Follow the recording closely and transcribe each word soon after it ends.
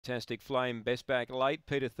Fantastic Flame, best back late.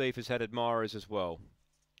 Peter Thief has had admirers as well.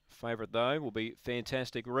 Favourite though will be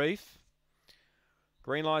Fantastic Reef.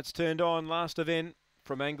 Green lights turned on, last event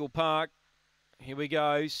from Angle-Park. Here we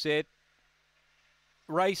go, set.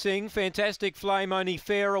 Racing, Fantastic Flame only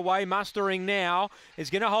fair away, mustering now, is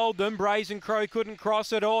going to hold them. Brazen Crow couldn't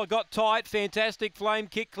cross it all, got tight. Fantastic Flame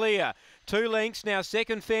kick clear. 2 lengths now,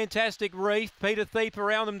 second Fantastic Reef. Peter Thief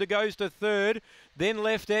around them to goes to third. Then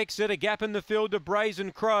left exit, a gap in the field to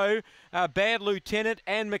Brazen Crow. Bad Lieutenant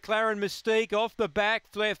and McLaren Mystique off the back.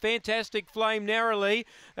 Fantastic Flame narrowly.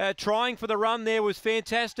 Trying for the run there was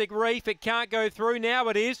Fantastic Reef. It can't go through, now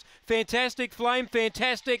it is. Fantastic Flame,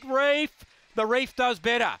 Fantastic Reef. The Reef does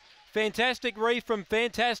better. Fantastic Reef from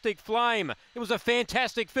Fantastic Flame. It was a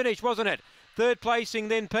fantastic finish, wasn't it? Third placing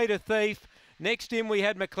then Peter Thief. Next in we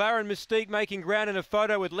had McLaren Mystique making ground in a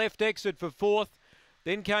photo with left exit for fourth.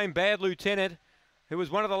 Then came Bad Lieutenant, who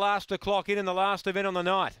was one of the last to clock in the last event on the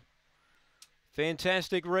night.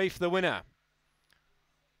 Fantastic Reef the winner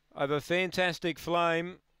over Fantastic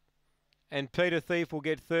Flame. And Peter Thief will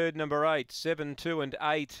get third, number 8, 7, 2 and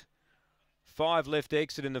 8. 5 left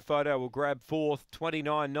exit in the photo will grab fourth,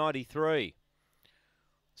 29.93.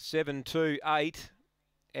 7, 2, 8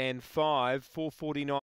 and 5, 449.